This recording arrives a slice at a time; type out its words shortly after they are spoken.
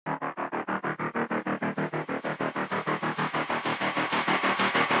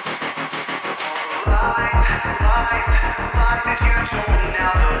lies that you told.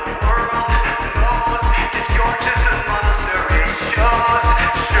 Now the world knows that you're just a monster. It shows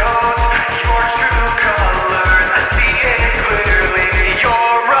your true colors. I see it clearly.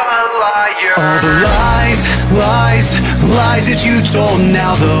 You're a liar. All the lies that you told.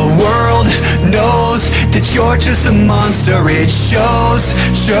 Now the world knows that you're just a monster. It shows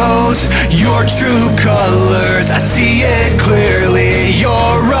your true colors. I see it clearly. You're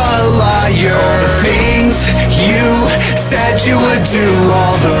a liar. All the things you said you would do,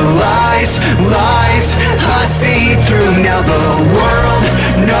 all the lies I see through. Now the world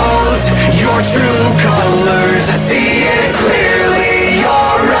knows your true colors. I see it clearly.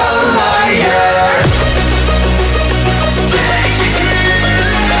 You're a liar.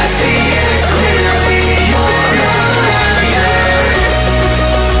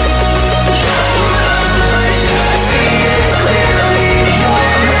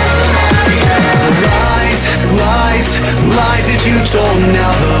 Lies that you told.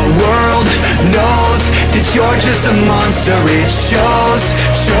 Now the world knows that you're just a monster. It shows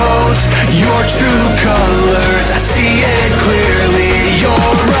your true colors. I see it clearly. You're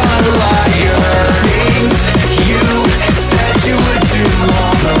a liar. Things you said you would do,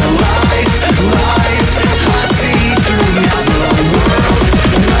 all the lies I see through. Now the world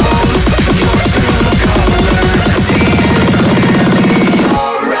knows your true colors. I see it clearly.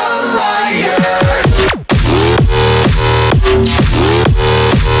 You're a liar.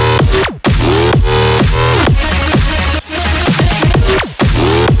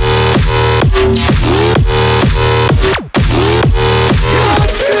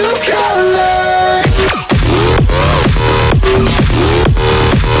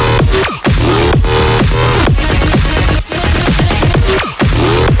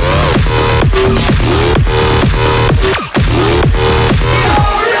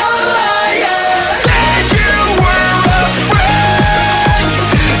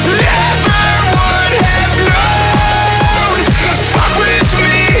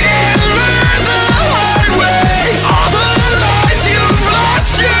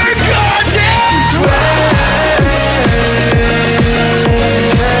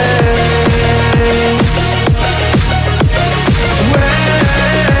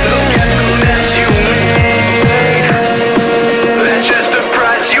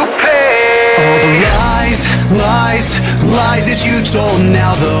 Lies that you told.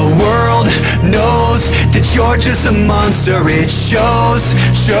 Now the world knows that you're just a monster. It shows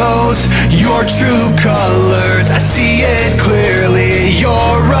your true colors. I see it clearly. You're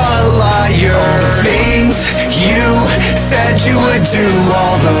a liar. All the things you said you would do,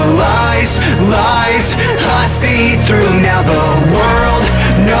 all the lies I see through. Now the world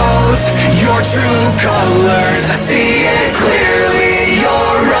knows your true